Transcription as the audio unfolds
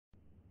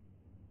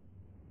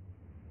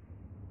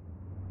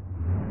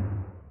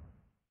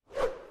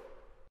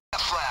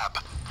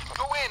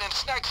and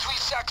snag 3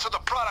 sacks of the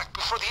product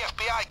before the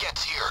FBI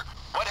gets here.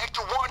 What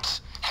Hector wants,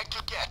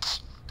 Hector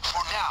gets.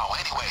 For now,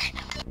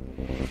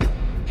 anyway.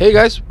 Hey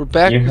guys, we're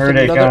back with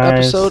another guys.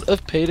 episode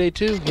of Payday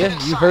 2. Yeah,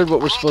 you heard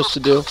what we're supposed to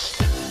do.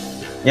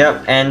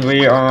 Yep, and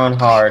we are on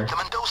hard. The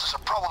Mendozas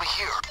are probably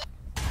here.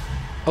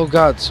 Oh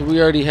god, so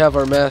we already have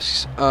our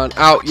masks on.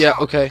 Out, yeah,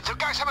 okay. Their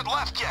guys haven't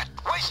left yet.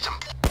 Waste them.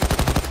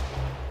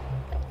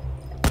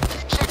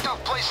 Checked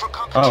out place for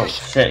competition. Oh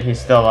shit, he's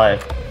still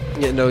alive.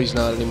 Yeah, no, he's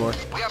not anymore.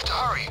 We have to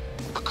hurry.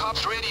 The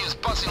cops' radio is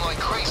buzzing like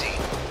crazy.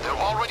 They're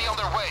already on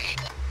their way.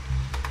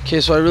 Okay,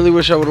 so I really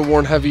wish I would have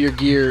worn heavier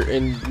gear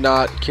and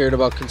not cared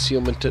about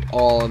concealment at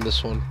all on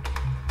this one.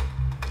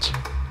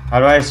 How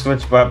do I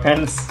switch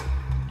weapons?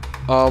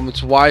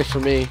 It's Y for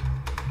me.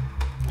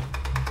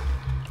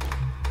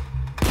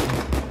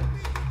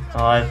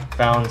 Oh, I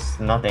found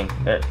nothing.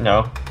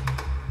 No.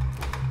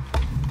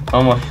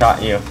 Almost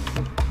shot you.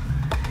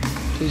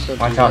 Please don't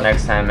Watch do out that.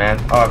 next time, man.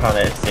 Oh, I found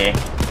it. See.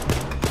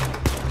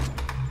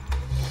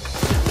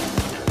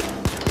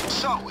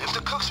 So, if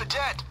the cooks are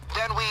dead,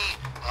 then we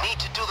need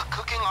to do the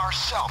cooking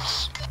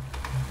ourselves.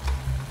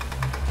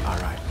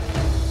 Alright.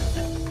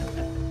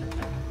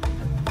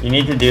 You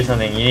need to do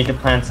something. You need to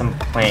plant some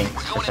planks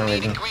We're for going some to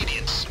need reason.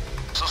 ingredients.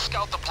 So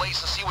scout the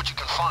place and see what you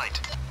can find.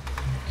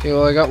 Okay,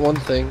 well I got one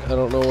thing. I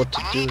don't know what to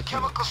We do need with it.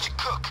 chemicals to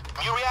cook.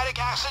 Muriatic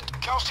acid,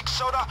 caustic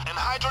soda, and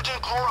hydrogen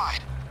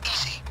chloride.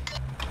 Easy.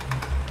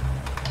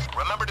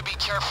 Remember to be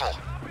careful.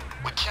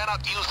 We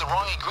cannot use the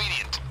wrong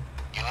ingredient.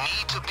 You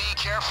need to be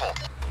careful.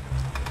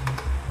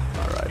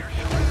 Alright.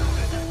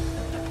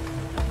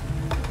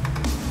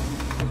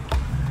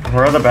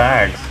 Where are the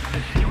bags?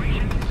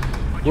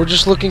 We're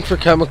just looking for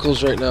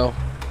chemicals right now.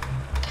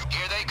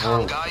 Here they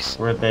come, guys.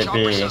 Where'd they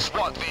Choppers be? and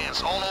SWAT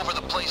vans all over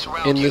the place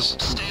around In you. this-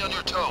 Stay on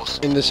your toes.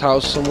 In this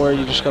house somewhere,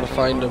 you just gotta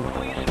find them.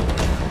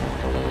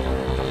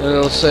 And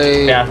it'll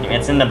say... Bathroom.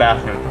 It's in the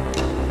bathroom.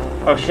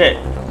 Oh shit.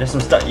 There's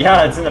some stuff.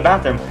 Yeah, it's in the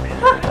bathroom.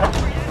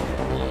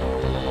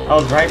 I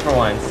was right for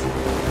once.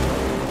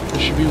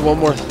 There should be one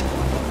more...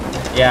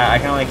 Yeah, I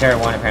can only carry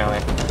one apparently.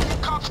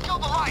 Cops, kill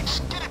the lights.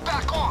 Get it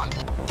back on.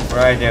 What do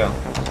I do?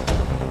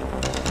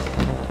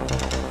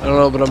 I don't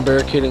know, but I'm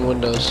barricading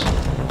windows.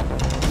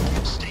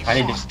 Stay I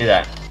need fast. to do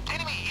that.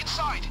 Enemy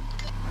inside.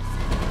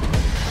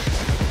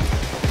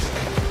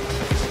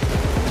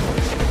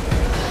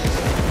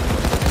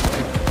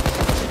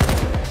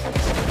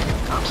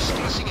 I'm just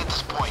guessing at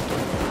this point.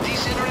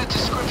 These internet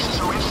descriptions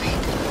are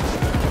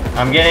iffy.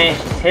 I'm getting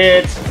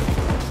hit.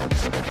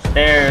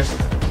 Stairs.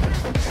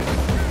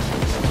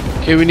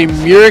 Okay, we need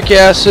muric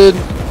acid,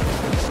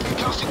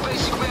 Caustic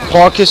basic reaction.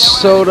 caustic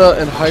soda,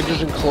 and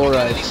hydrogen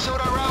chloride. Any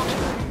soda around?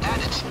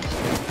 Add it.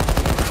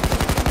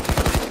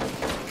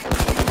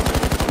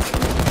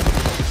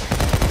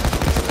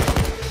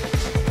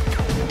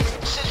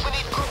 Since we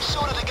need cooked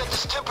soda to get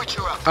this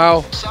temperature up.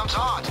 Ow. Sounds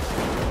odd.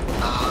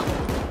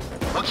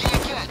 What can you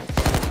get?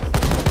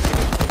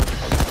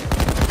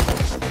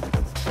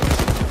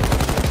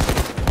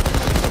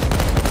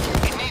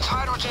 It needs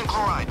hydrogen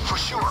chloride, for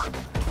sure.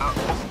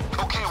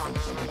 Okay,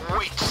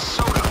 wait,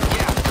 soda.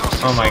 Yeah,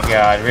 caustic Oh my soda.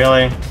 god,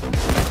 really?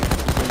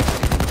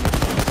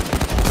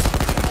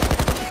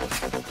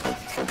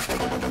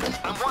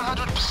 I'm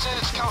 100%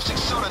 it's caustic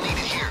soda needed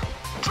here.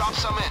 Drop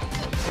some in.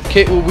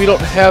 Okay, well we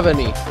don't have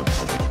any.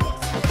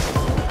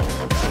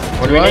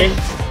 What do we I? need?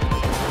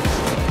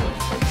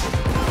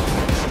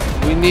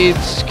 We need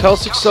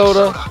caustic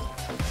soda,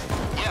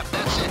 Yep,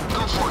 that's it.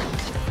 Go for it.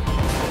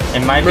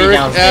 It might be Muric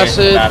downstairs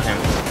in the acid.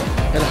 bathroom.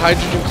 and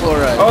hydrogen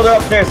chloride. Oh, they're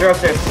upstairs, they're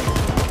upstairs.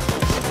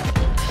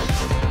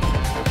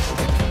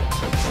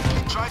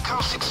 Try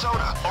caustic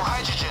soda or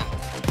hydrogen.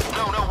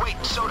 No, wait,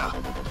 soda.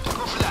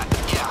 Go for that.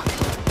 Yeah.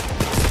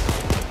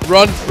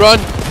 Run, run,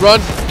 run.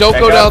 Don't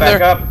Back go up, down back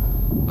there. up.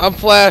 I'm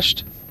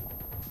flashed.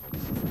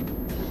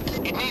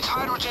 It needs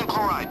hydrogen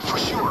chloride for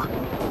sure.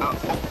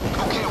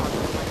 Okay,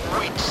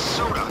 wait,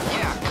 soda.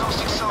 Yeah,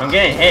 caustic soda. I'm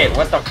getting hit,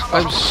 what the f- Come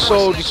I'm from the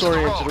so forest next to the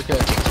disoriented, road. okay.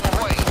 Keep them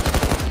away.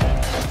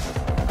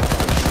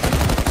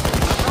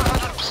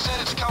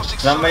 100% it's caustic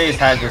Somebody's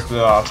soda hat needed just here.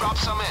 blew off. Drop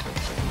some in.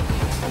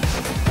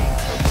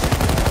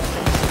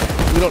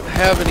 We don't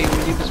have any. We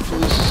need this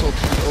police assault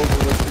to be over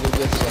with to go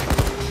get some.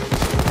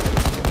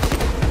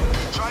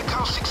 Try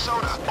caustic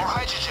soda or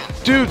hydrogen.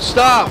 Dude,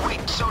 stop!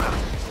 Wait, soda.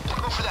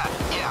 Go for that.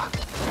 Yeah.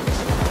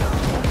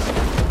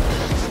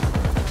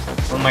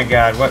 Oh my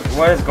god,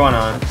 what is going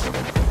on?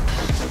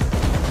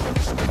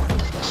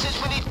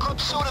 Since we need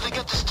cooked soda to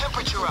get this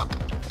temperature up.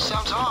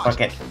 Sounds odd.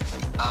 Fuck it.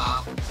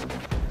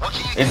 What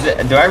can you Is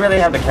it, do I really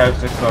have the couch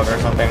to explode or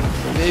something?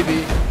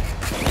 Maybe.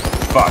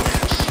 Fuck.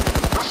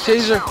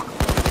 Taser.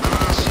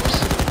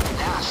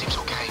 Seems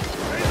okay.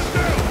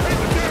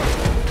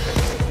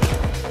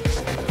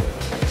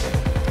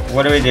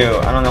 What do we do?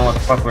 I don't know what the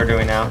fuck we're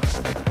doing now.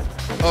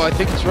 Oh, I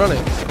think it's running.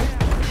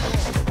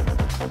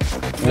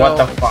 What No.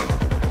 the fuck?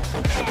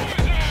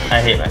 I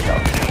hate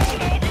myself.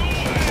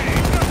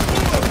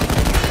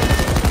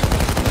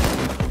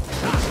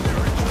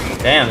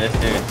 Damn, this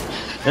dude.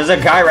 There's a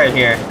guy right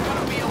here.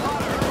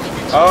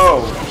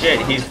 Oh, shit,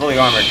 he's fully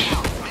armored.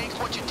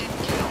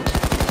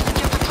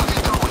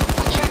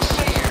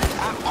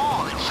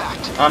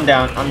 I'm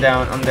down. I'm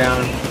down. I'm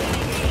down.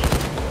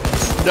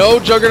 No,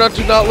 Juggernaut,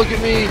 do not look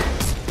at me.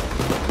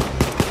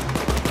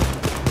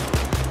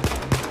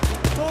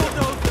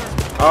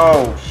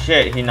 Oh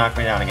shit, he knocked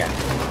me down again.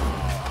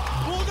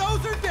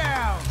 Bulldozer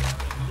down.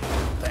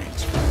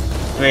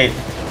 Sweet.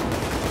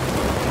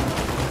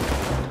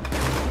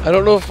 I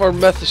don't know if our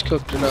meth is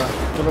cooked or not,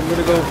 but I'm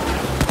gonna go.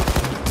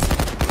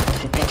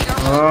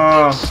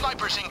 Oh.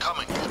 Snipers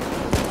incoming.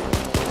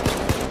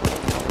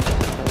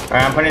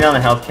 Alright, I'm putting down the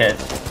health kit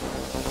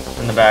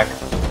in the back.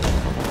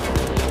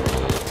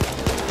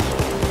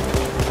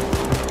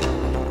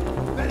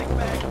 Medic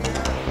back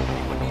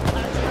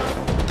here.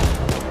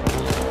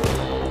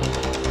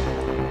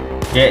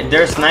 Yeah,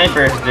 they're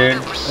snipers, dude.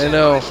 I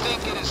know. I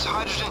think it is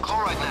hydrogen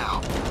chloride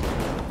now.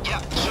 Yeah,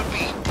 should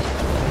be.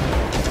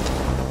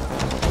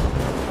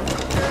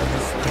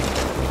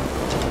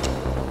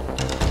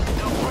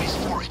 No brace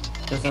for it.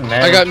 Just a I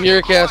medic. got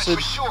muric acid.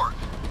 For sure.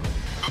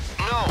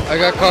 No. I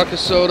got caustic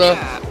soda.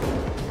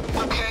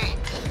 Yeah. Okay.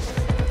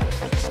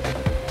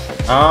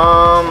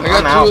 I I'm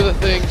got out. two of the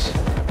things.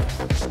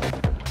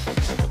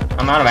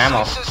 I'm out of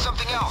ammo. It says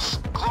something else.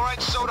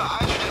 Chloride soda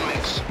hydrogen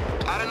mix.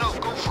 I don't know.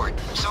 Go for it.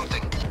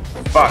 Something.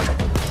 Fuck.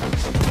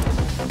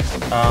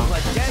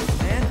 Like that,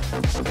 man.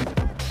 So,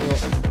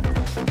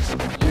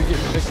 you're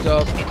getting picked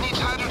up. It needs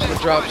hydrogen I'm gonna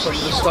drop chloride some for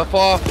of this sure. stuff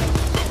off.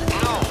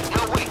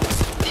 No, wait.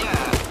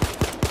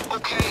 Yeah.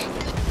 Okay.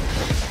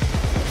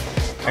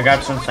 I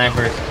got some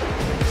snipers.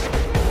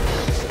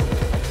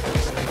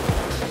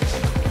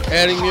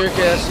 Adding muric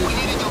We acid.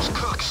 needed those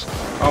cooks.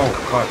 Oh, With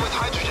fuck.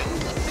 hydrogen.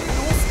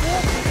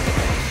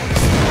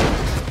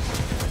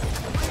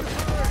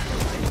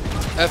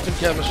 F in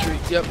chemistry.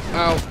 Yep.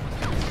 Ow.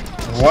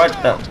 What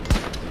the?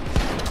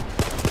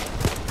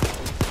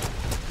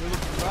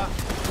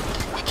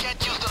 We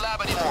can't use the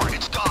lab anymore.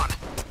 It's gone.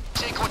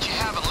 Take what you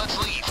have and let's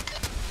leave.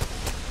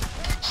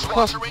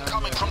 SWATs are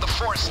incoming from the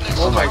forest next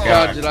Oh to my the road.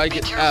 god, did I Be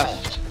get careful.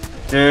 F'd.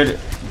 Dude.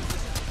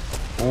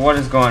 What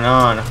is going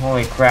on?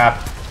 Holy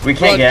crap. We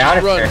can't Run, get out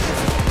of just here. run.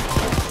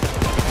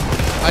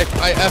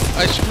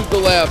 I screwed the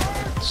lab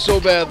so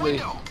badly.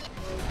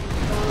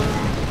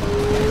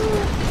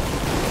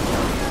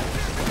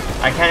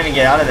 I can't even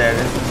get out of there.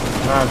 This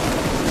is not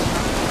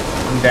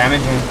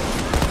damaging.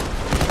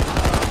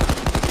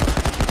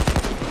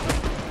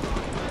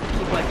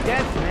 Look like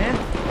that,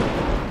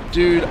 man.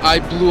 Dude, I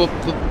blew up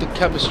the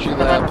chemistry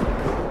lab.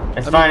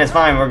 It's fine, it's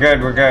fine. We're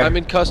good, we're good. I'm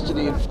in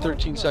custody in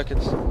 13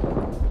 seconds.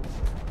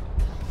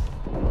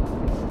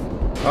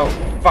 Oh,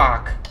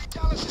 fuck.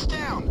 Dallas is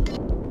down.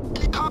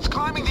 Cops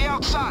climbing the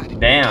outside.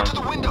 Damn. Get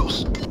to the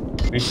windows.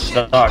 We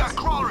Shit, got sucked.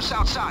 crawlers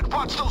outside.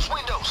 Watch those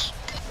windows.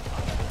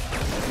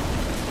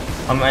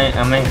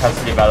 I'm in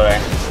custody, by the way.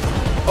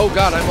 Oh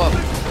god, I'm up.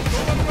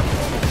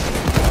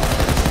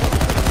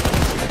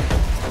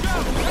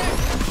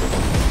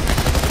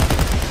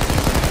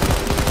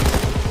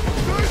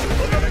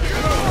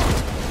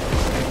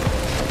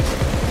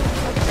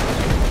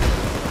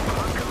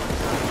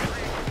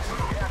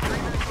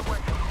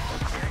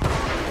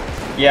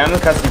 Yeah, I'm in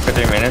custody for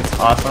 3 minutes.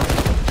 Awesome.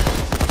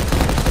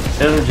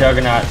 There's a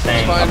juggernaut It's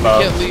thing fine, above.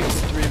 we can't leave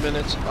for 3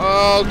 minutes.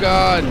 Oh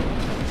god. Go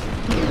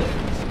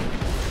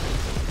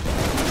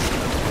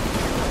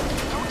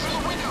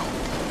through the window.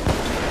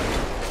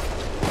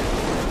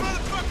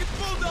 Motherfucking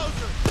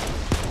bulldozer.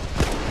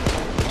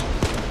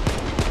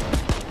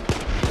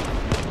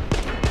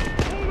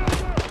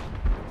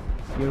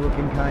 You're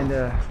looking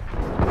kinda.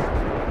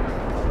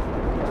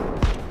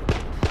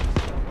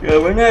 Yeah,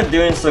 we're not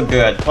doing so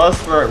good.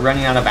 Plus, we're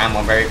running out of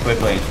ammo very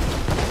quickly.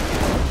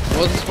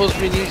 Wasn't supposed to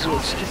be an easy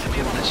one. Stupid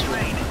People this one.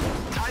 train.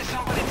 Tie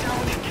somebody down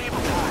with your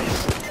cable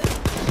ties.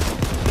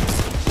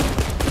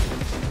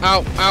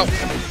 Ow, ow.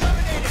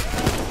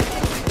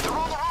 They're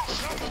on the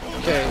roof.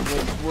 Okay,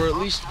 well, we're at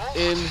least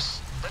in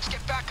Let's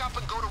get back up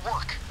and go to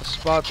work. a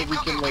spot that Keep we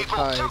can cooking, like people.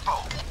 hide.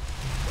 Tempo.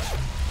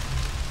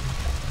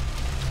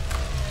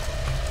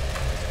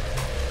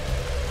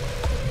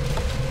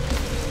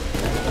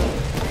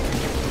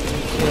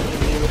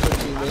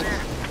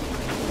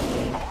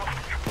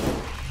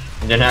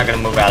 They're not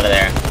gonna move out of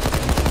there.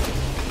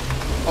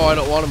 Oh, I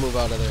don't want to move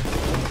out of there.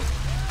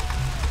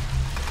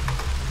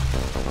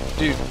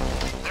 Dude,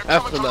 They're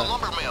F coming the from the nut.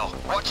 lumber mill.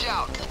 Watch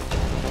out.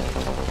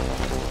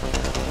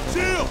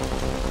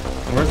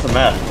 Where's the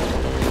meth?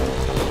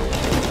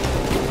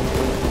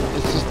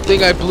 It's this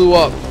thing I blew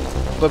up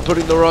by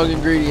putting the wrong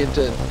ingredient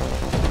in.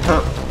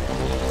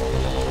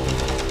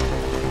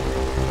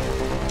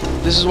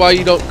 This is why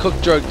you don't cook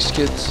drugs,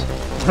 kids.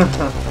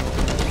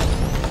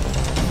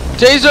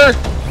 Taser!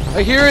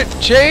 I hear it!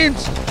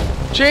 Chains!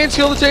 Chains,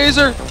 kill the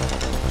taser!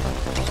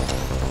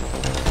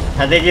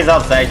 I think he's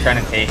outside trying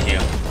to tase you.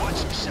 Watch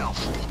himself.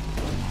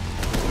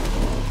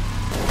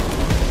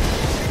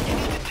 You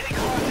need to take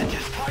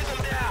hostages. Tie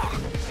them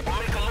down. We'll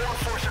make a law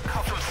enforcer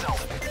cuff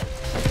himself.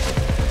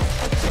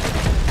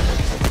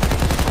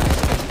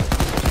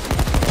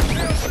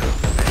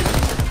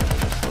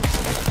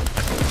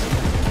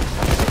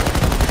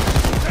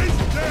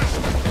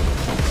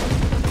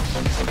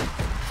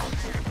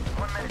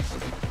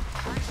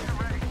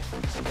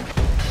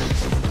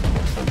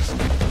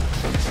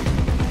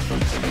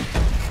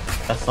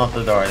 That's not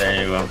the door.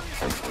 There you go.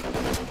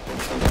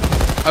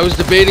 I was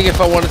debating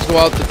if I wanted to go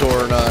out the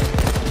door or not.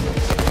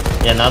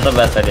 Yeah, not the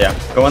best idea.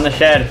 Go in the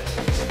shed.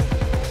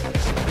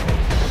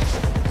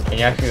 Can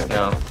you actually?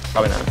 No,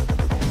 probably not.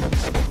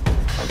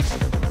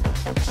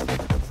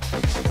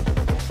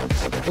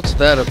 What's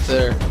that up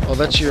there? Oh,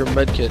 that's your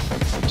medkit.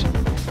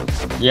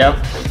 Yep.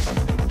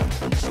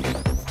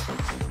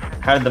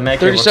 How did the make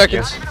 30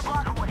 seconds.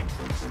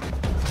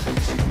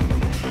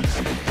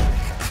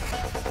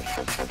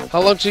 How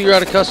long till you're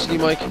out of custody,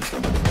 Mike?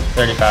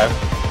 35.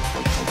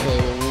 Okay,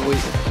 well, we'll wait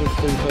for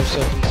 35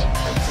 seconds.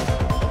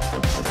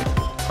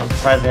 I'm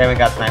surprised they haven't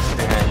got snipers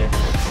behind you.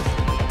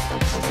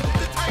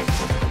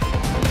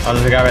 Oh,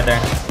 there's a guy right there.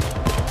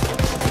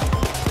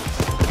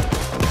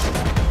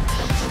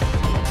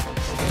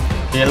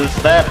 He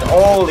left.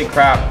 Holy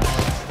crap.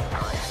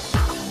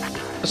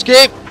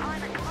 Escape!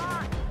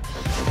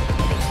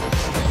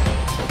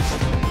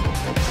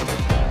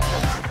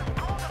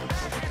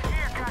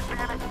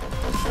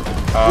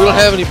 We don't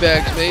have any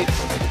bags, mate.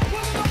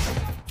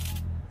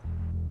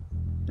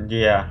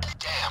 Yeah.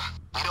 Damn,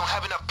 we don't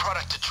have enough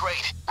product to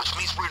trade, which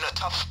means we're in a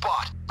tough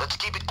spot. Let's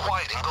keep it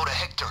quiet and go to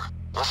Hector.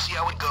 We'll see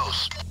how it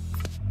goes.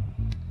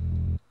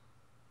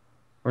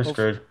 We're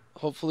screwed.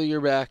 Hopefully you're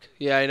back.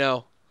 Yeah, I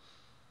know.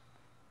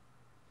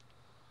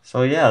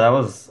 So yeah, that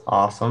was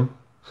awesome.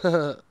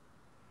 Okay,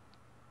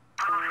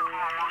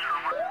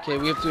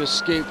 we have to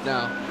escape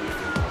now.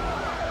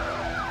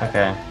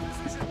 Okay.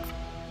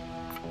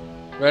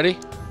 Ready?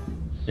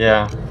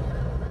 Yeah.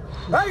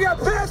 I got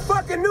bad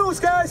fucking news,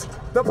 guys!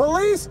 The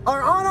police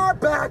are on our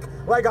back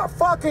like a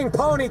fucking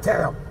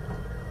ponytail.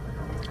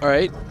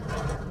 Alright.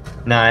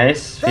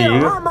 Nice for They're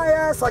you. on my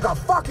ass like a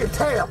fucking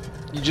tail.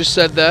 You just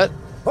said that?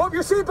 Hope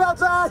your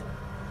seatbelt's on.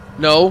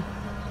 No.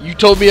 You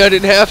told me I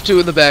didn't have to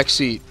in the back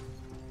seat.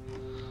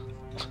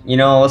 You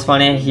know what's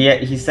funny?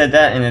 He said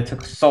that and it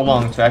took so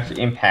long to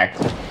actually impact.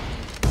 What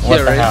Yeah,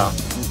 the right? hell?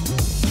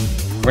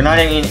 We're not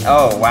even.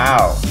 Oh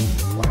wow.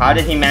 How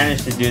did he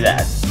manage to do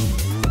that?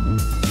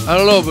 I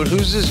don't know, but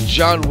who's this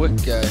John Wick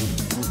guy?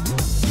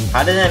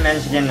 How did I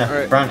manage to get in the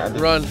Alright, front of the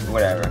run.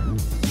 whatever?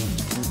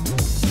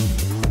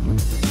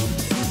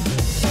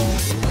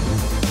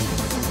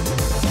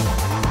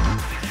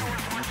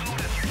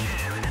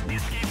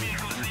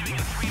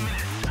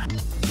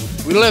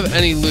 We don't have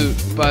any loot,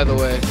 by the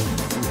way,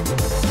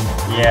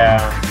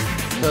 Yeah.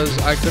 because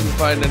I couldn't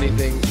find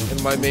anything,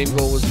 and my main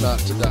goal was not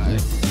to die.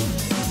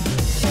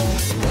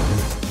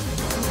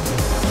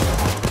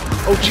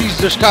 Oh jeez,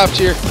 there's cops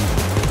here.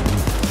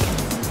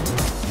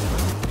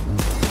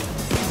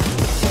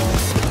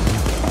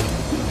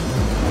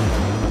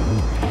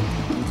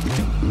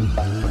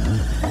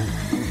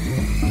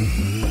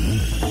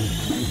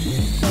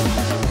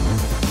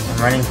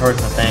 I'm running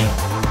towards the thing.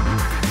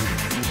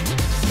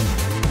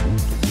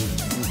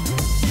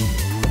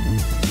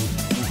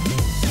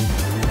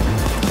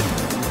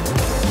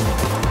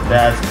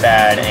 That's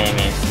bad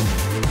aiming.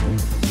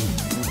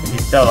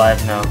 He's still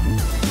alive now.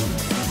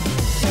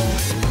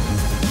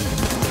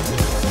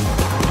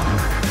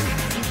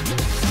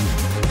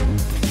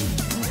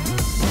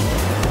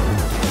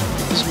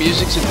 This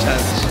music's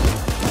intense.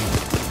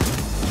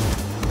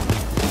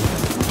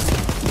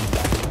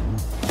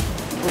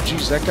 Oh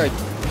jeez, that guy.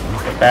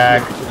 Get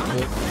back.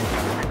 Pretty quick.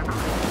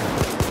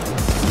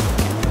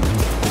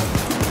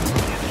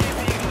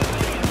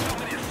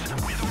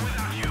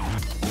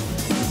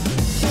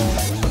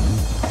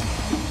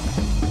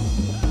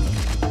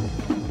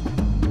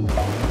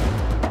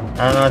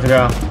 I don't know where to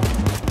go.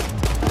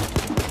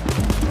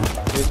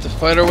 We have to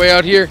find our way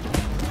out here.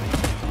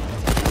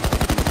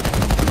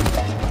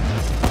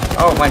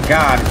 Oh my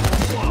god.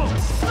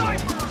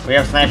 We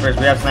have snipers,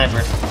 we have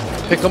snipers.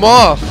 Pick them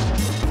off.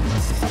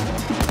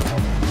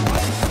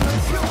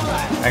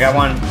 I got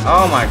one.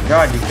 Oh my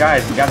god, you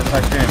guys, you gotta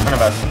touch in front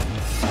of us.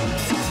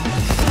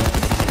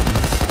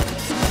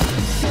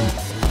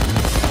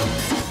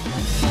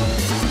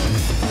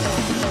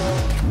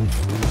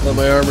 Let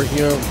my armor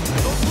heal.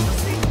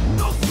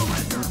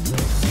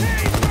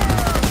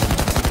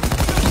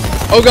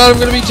 Oh god, I'm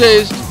gonna be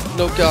tased.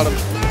 Nope, got him.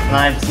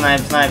 Snipe, snipe,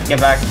 snipe, get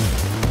back.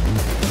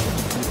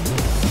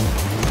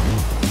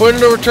 Point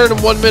of no return in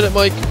 1 minute,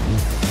 Mike.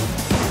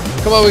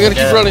 Come on, we gotta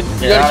keep running.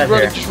 We get out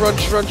gotta of keep running. here. Just run,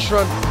 just run, just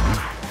run.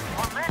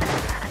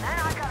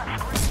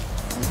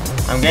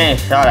 I'm getting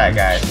shot at,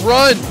 guys.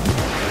 Run!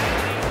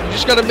 You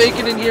just gotta make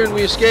it in here and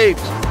we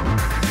escaped.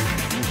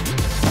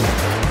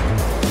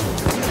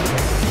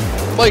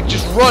 Mike,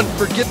 just run.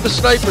 Forget the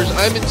snipers.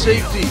 I'm in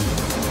safety.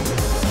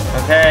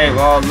 Okay,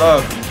 well,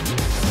 look.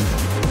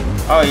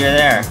 Oh, you're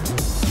there.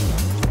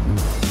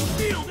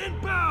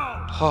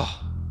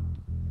 Oh,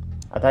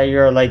 I thought you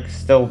were, like,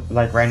 still,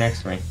 like, right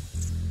next to me.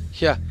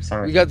 yeah,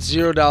 Sorry. we got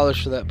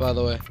 $0 for that, by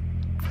the way.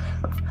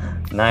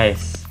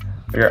 Nice.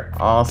 You're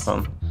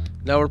awesome.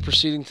 Now we're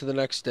proceeding to the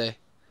next day.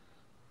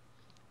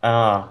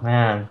 Oh,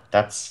 man.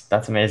 That's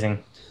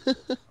amazing.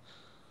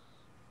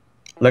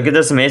 Look at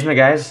this amazement,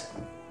 guys.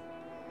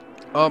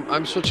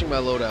 I'm switching my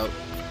loadout.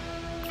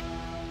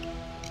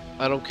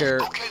 I don't care.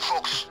 Okay,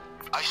 folks.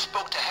 I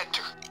spoke to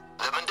Hector.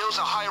 The The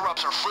Mendoza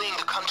higher-ups are fleeing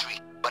the country,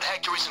 but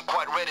Hector isn't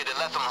quite ready to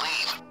let them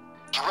leave.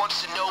 He wants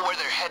to know where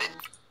they're headed.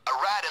 A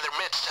rat in their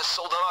midst has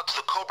sold them out to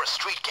the Cobra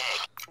Street gang.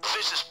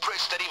 Vicious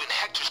pricks that even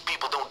Hector's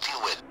people don't deal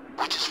with,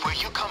 which is where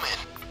you come in.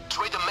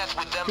 Trade the meth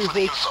with them for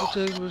the info.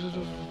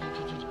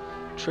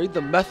 Trade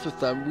the meth with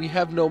them? We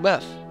have no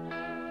meth.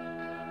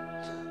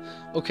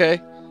 Okay,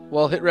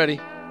 well, hit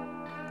ready.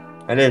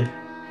 I did.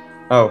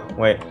 Oh,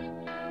 wait.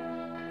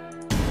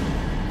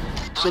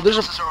 So the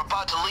Mendozas are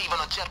about to leave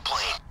on a jet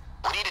plane.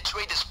 We need to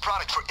trade this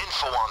product for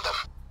info on them.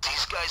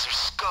 These guys are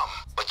scum,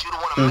 but you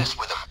don't want to mess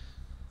with them.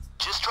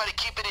 Just try to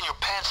keep it in your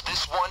pants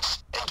this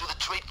once and do the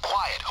trade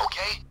quiet,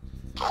 okay?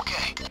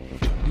 Okay.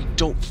 We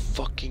don't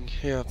fucking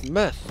have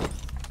meth.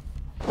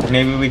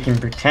 Maybe we can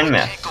pretend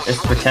meth.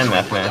 It's pretend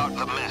meth, man.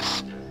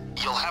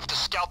 You'll have to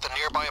scout the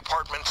nearby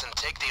apartments and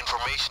take the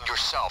information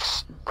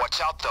yourselves.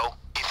 Watch out, though.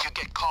 If you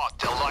get caught,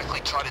 they'll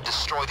likely try to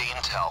destroy the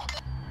intel.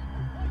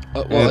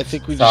 Well, I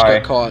think we just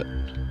got caught.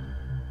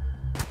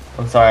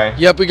 I'm sorry.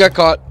 Yep, we got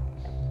caught.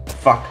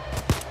 Fuck.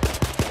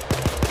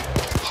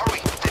 Hurry,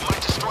 they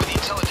might destroy the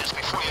intelligence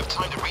before you have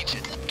time to reach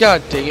it.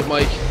 God dang it,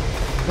 Mike.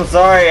 I'm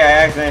sorry, I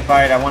accidentally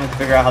fired. I wanted to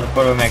figure out how to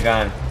put it with my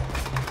gun.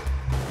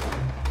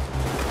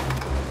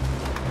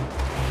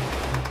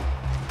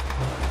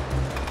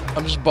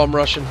 I'm just bum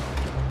rushing.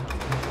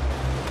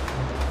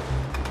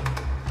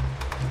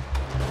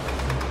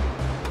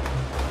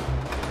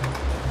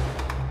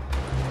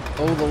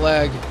 Oh, the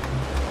lag.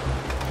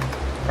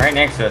 Right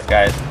next to us,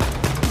 guys.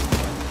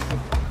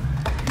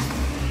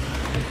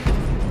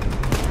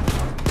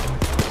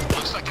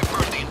 Looks like they've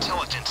burned the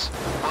intelligence.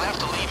 We'll have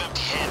to leave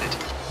empty-handed.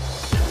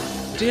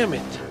 Damn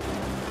it.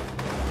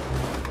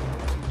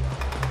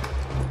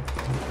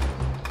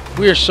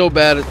 We are so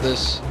bad at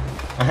this.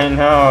 I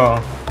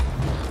know.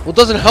 Well, it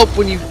doesn't help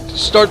when you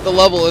start the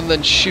level and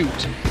then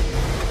shoot.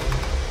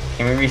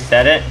 Can we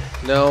reset it?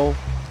 No.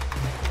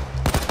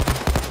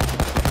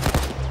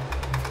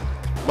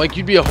 Mike,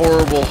 you'd be a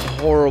horrible,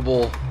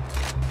 horrible,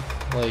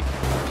 like,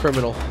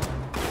 criminal.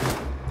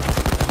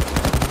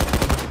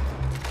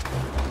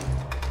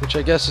 Which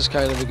I guess is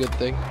kind of a good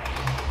thing.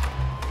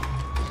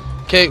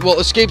 Okay, well,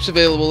 escape's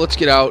available. Let's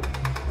get out.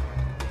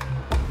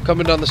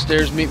 Coming down the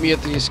stairs. Meet me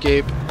at the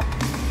escape.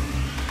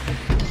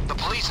 The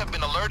police have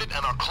been alerted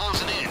and are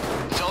closing in.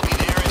 They'll be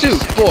there in Dude, a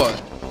second. boy.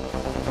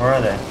 Where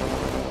are they?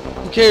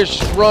 Who cares?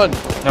 Just run.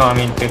 No, I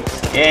mean to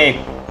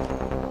escape.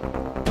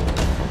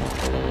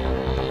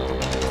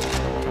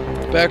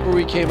 Back where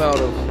we came out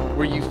of.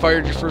 Where you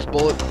fired your first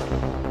bullet.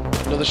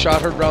 You know, the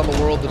shot heard around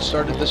the world that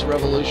started this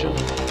revolution.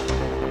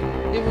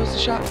 It was the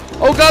shot.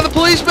 Oh god, the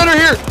policemen are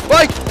here!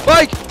 Mike!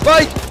 Mike!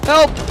 Mike!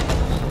 Help!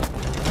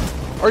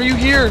 Are you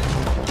here?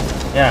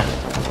 Yeah.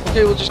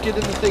 Okay, we'll just get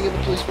in the thing and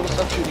the police will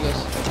stop shooting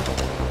us.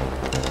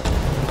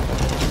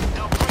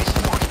 Now brace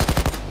for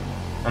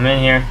it. I'm in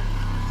here.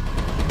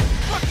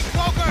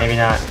 Maybe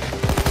not.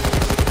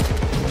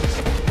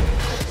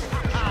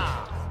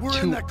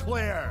 We're in the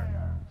clear.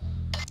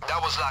 That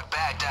was like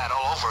Baghdad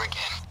all over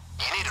again.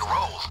 You need to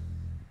roll.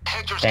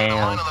 Hector's Damn. got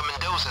a line of the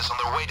Mendozas on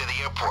their way to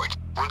the airport.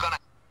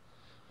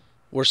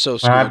 We're so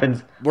What screwed.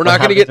 happens? We're what not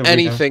going to happens get if we don't?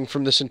 anything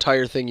from this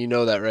entire thing, you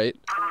know that, right?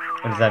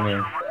 What does that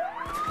mean?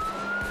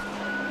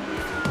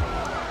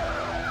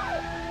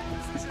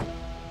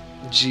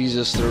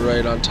 Jesus, they're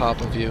right on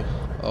top of you.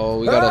 Oh,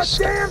 we gotta...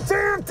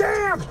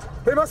 Damn!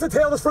 They must have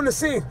tailed us from the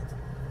scene.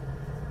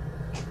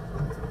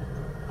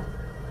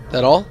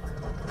 That all?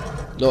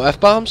 No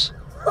F-bombs?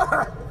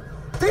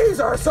 These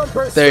are some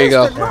persistent There you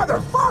go.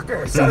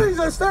 motherfuckers!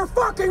 Jesus, they're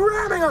fucking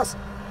ramming us!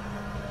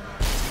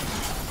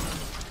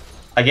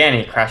 Again,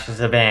 he crashes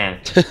the van.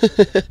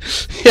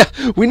 Yeah,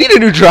 we need a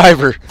new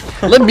driver.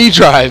 Let me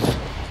drive.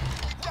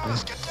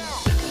 Dallas, get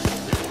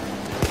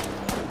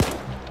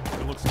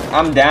down!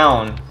 I'm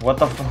down. What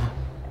the fuck?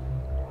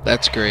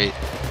 That's great.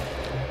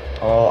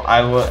 Oh,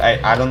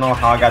 I don't know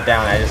how I got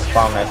down. I just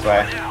spawned this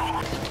way.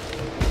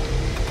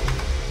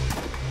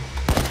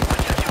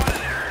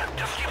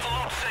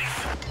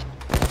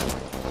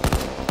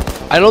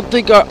 I don't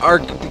think our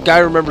guy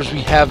remembers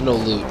we have no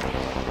loot.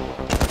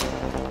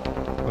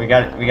 We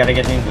gotta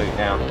get new loot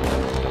now.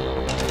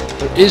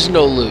 There is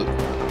no loot.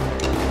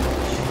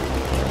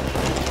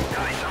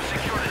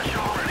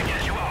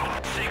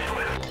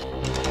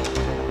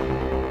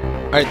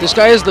 Alright, this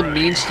guy has the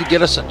means to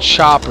get us a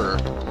chopper,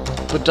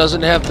 but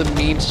doesn't have the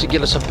means to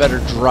get us a better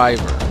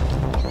driver.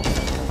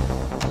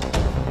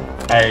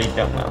 I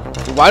don't know.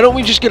 Why don't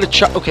we just get a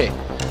chopper? Okay,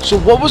 so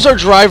what was our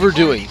driver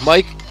doing?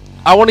 Mike,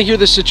 I want to hear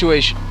this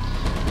situation.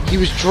 He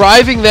was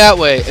driving that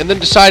way and then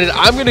decided,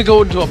 I'm going to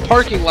go into a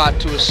parking lot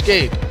to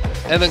escape,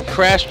 and then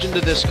crashed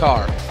into this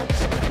car.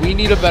 We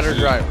need a better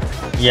driver.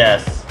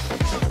 Yes.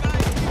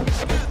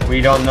 We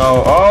don't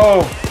know.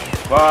 Oh,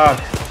 fuck.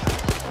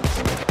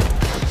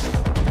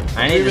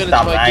 I need 3 to minutes,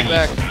 stop Mike, lagging.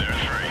 get back.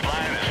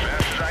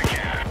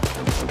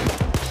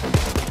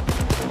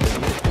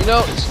 You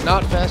know, it's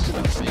not fast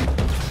enough, mate.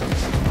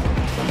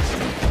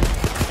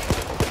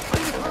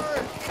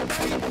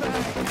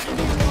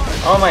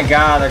 Oh my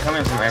god, they're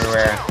coming from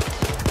everywhere.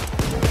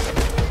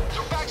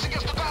 Your back's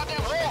against the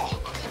goddamn wall!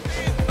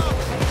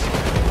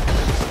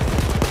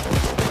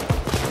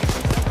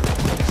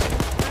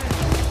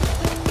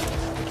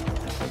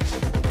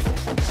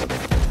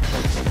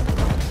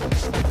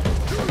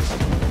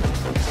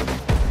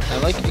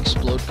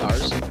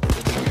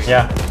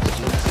 Yeah.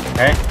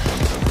 Okay.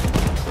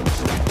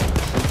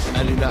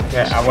 I do not.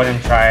 Yeah, I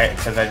wouldn't try it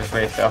because I just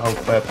wasted a whole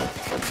clip.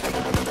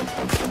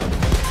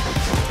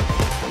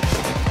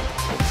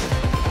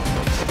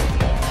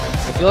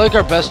 I feel like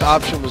our best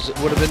option would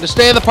have been to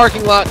stay in the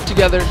parking lot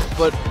together,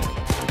 but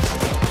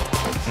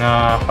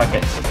Nah, fuck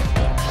it.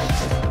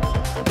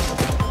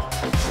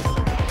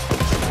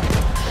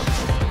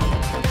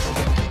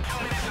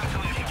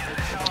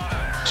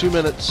 Two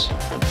minutes.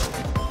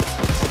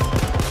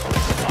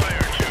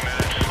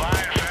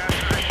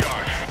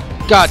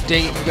 God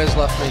dang it, you guys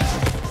left me.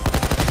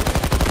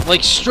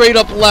 Like, straight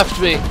up left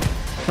me.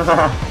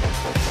 Well,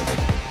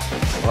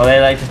 they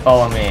like to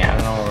follow me. I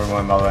don't know where we're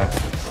going, by the way.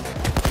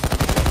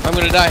 I'm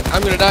gonna die.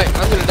 I'm gonna die.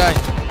 I'm gonna die.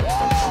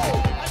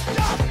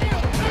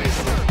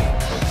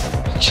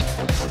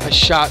 I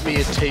shot me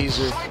a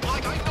taser.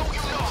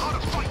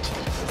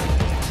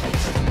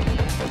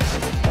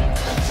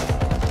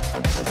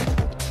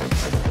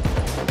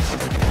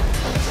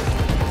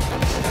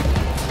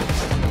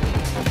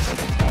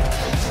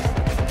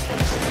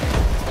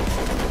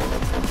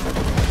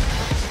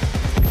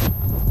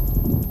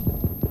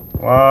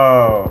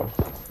 Whoa.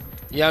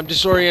 Yeah, I'm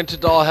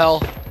disoriented to all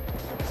hell.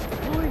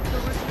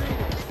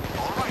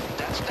 Alright,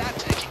 that's that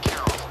taken care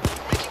of. We're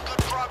making good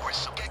progress,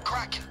 so get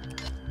cracking.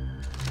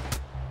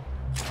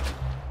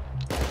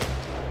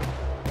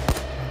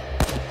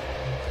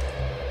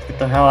 Get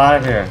the hell out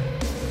of here.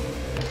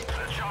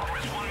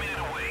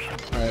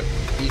 Alright,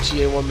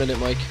 ETA 1 minute,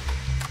 Mike.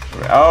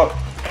 Oh,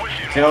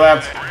 to the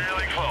left.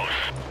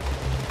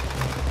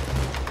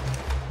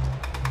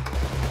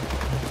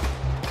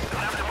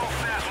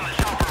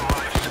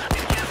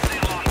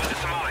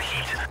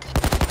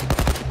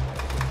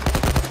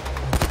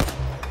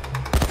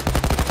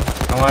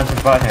 I want to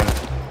butt him.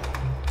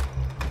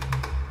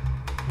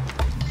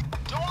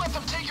 Don't let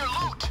them take your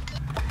loot.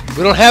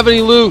 We don't have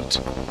any loot.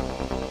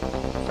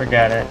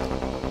 Forget it.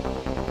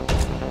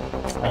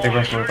 I think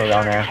we're supposed to go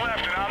down there.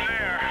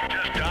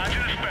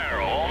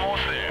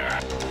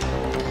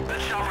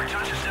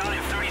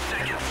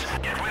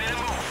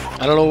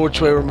 I don't know which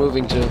way we're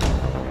moving to. I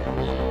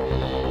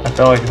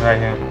feel like it's right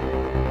here.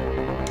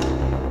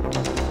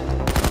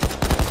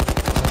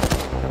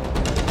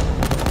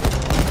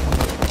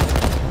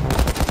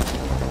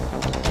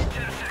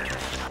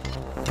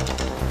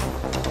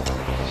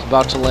 It's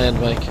about to land,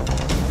 Mike.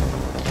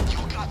 You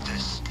got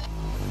this.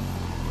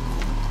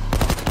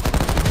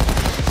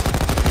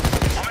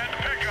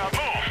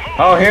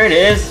 Oh, here it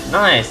is.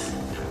 Nice.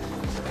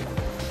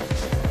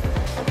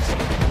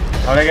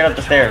 How do I get up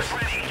the stairs?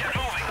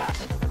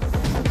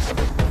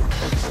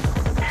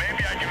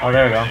 Oh,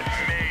 there we go.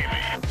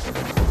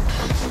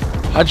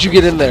 How'd you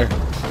get in there?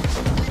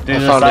 Through I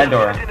the found side it.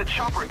 door. In a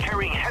chopper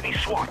carrying heavy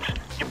SWAT.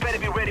 You better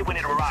be ready when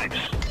it arrives.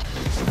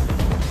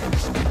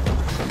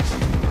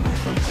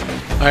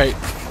 Alright,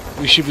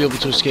 we should be able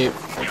to escape.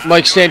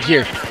 Mike, stand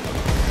here.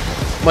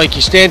 Mike,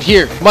 you stand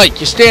here. Mike,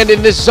 you stand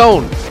in this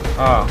zone.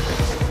 Oh.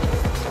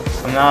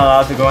 I'm not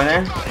allowed to go in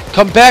there?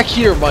 Come back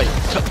here, Mike.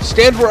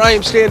 Stand where I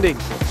am standing.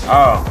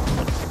 Oh.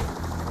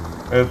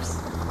 Oops.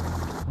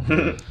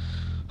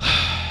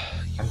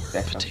 I'm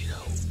sick. Potato.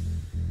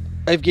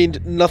 I've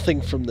gained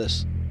nothing from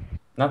this.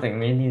 Nothing,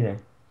 me neither.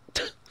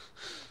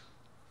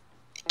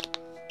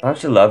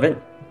 Don't you love it?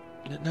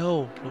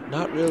 No,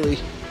 not really.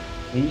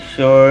 Are you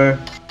sure?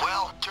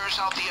 Well, turns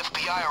out the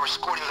FBI are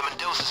escorting the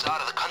Mendozas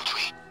out of the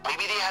country.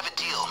 Maybe they have a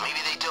deal,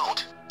 maybe they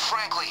don't.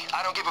 Frankly,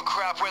 I don't give a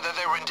crap whether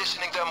they're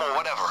renditioning them or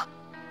whatever.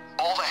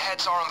 All the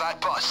heads are on that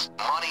bus,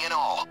 money and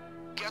all.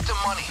 Get the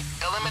money,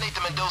 eliminate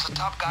the Mendoza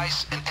top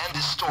guys, and end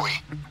this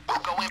story. We'll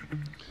go in.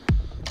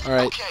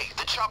 Alright. Okay,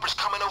 the chopper's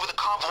coming over the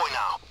convoy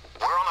now.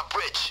 We're on a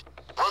bridge.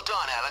 Well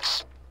done,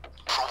 Alex.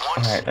 For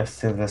once, Alright, let's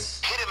do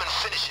this. hit him and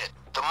finish it.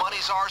 The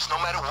money's ours no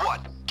matter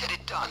what. Get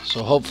it done.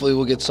 So hopefully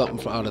we'll get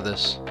something out of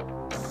this.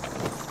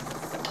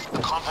 The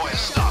convoy has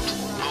stopped.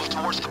 Move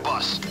towards the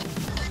bus.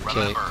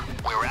 Remember,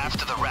 we're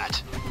after the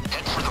rat.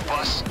 Head for the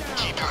bus,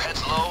 keep your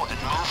heads low, and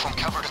move from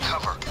cover to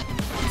cover.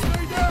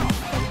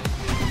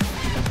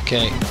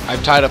 Okay,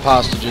 I've tied up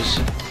hostages.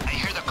 I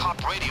hear the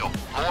cop radio.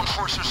 Law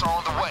enforcers are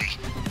on the way.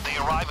 They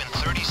arrive in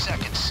 30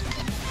 seconds.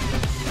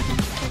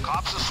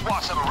 Cops and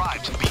SWATs have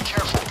arrived. Be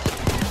careful.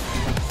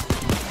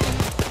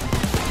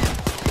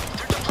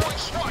 They're deploying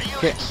SWAT units.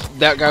 Okay,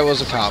 that guy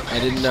was a cop. I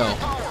didn't know.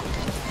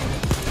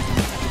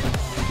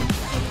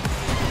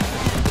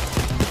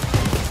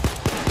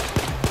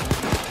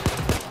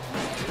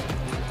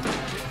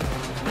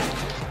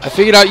 I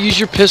figured out use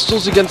your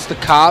pistols against the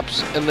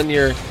cops and then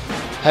your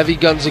heavy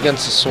guns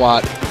against the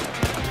SWAT.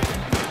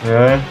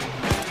 Really?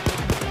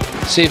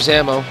 Saves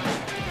ammo.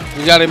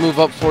 We gotta move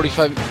up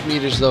 45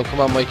 meters though. Come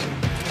on, Mike.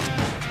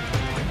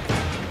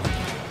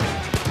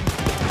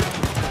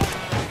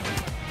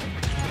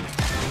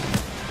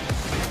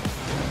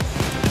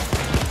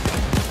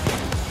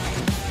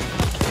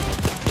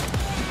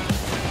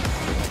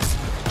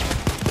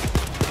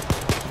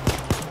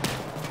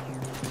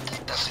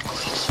 That's a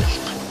clean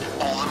sweep.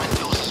 All the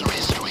Mendozas are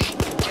history.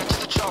 Get to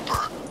the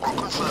chopper, or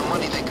go for the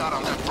money they got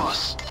on that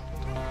bus.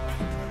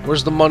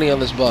 Where's the money on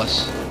this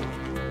bus?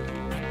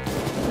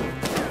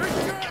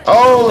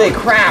 Holy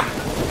crap!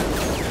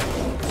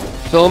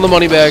 Fill in the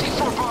money bag.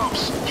 Four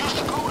bombs. Use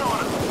the code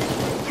on them.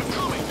 They're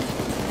coming.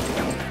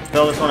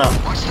 Fill this one up.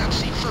 Watch that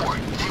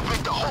C4. They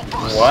rigged the whole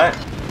bus. What?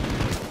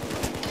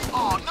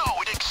 Oh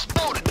no, it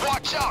exploded.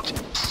 Watch out.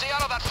 Stay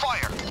out of that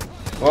fire.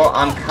 Well,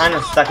 I'm kind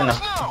of stuck in the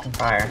fucking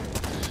fire.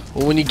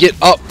 Well, when you get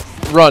up,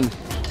 run.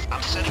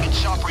 I'm sending a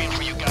chopper in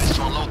for you guys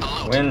to unload the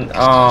loot. When?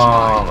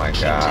 Oh my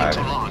Shouldn't take too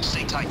god. long.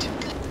 Stay tight.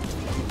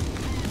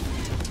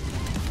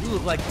 You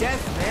look like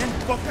death, man.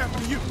 What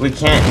happened to you? We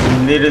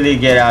can't literally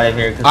get out of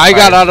here. 'Cause I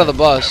got fire- out of the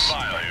bus.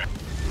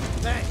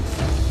 Thanks.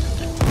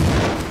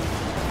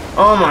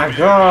 Oh my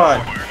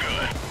god.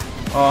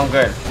 Oh, I'm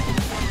good.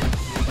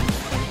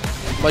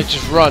 Mike,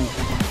 just run.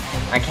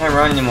 I can't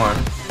run anymore.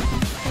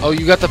 Oh,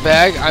 you got the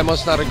bag? I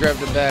must not have grabbed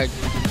the bag.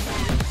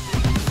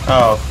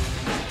 Oh.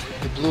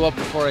 It blew up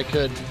before I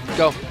could.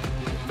 Go.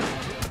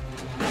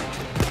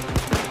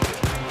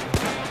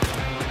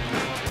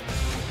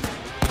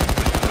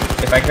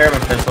 If I carry my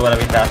pistol, would I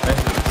be faster?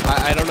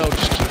 I don't know.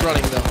 Just keep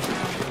running, though.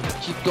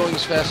 Keep going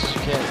as fast as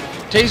you can.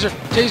 Taser!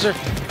 Taser!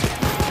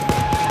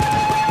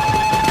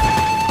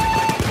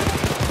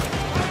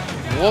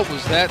 What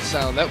was that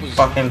sound? That was...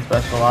 Fucking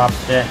special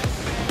ops shit.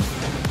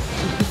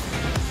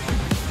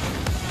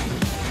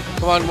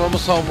 Come on, we're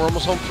almost home. We're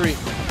almost home free.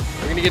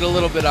 We're gonna get a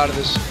little bit out of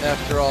this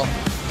after all.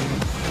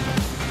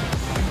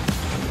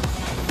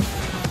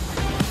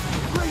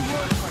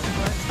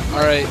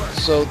 Alright,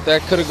 so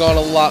that could have gone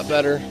a lot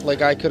better.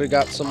 Like, I could have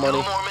got some money.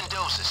 No more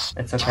Mendozas.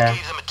 It's You okay.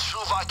 gave them a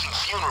true Viking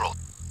funeral.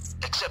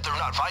 Except they're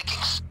not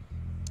Vikings.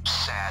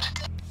 Sad.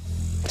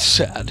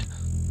 Sad.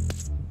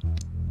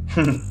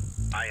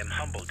 I am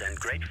humbled and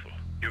grateful.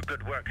 Your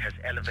good work has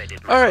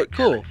elevated my Alright,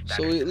 cool. talents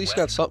So back we as at least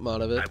well. got something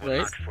out of it, I will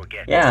right? not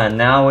forget Yeah,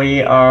 now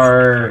we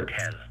are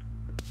Hell.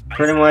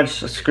 pretty much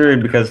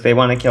screwed because they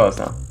want to kill us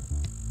now.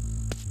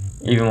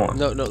 Even more.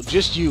 No, no,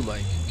 just you,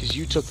 Mike. Because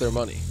you took their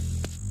money.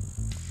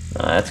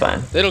 No, that's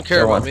fine. They don't care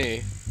They're about one.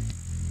 me.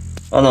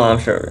 Oh no, I'm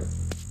sure.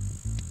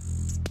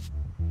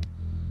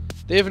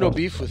 They have no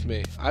beef with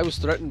me. I was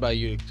threatened by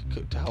you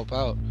to help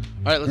out.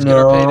 Alright, let's get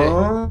our payday.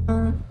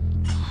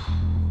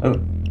 Oh.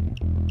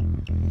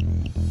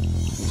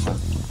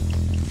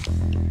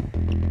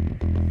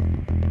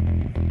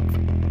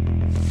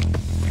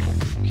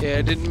 Okay,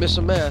 I didn't miss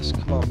a mask.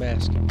 Come on,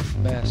 mask.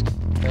 Mask.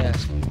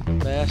 Mask.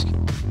 Mask.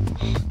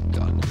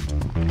 God.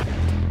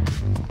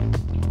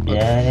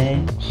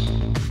 Yay.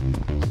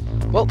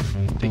 Well,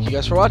 thank you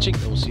guys for watching,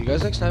 and we'll see you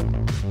guys next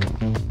time.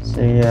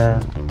 See ya.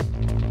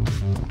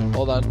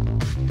 Hold on.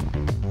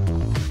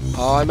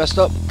 Oh, I messed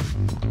up.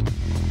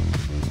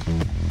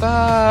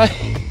 Bye.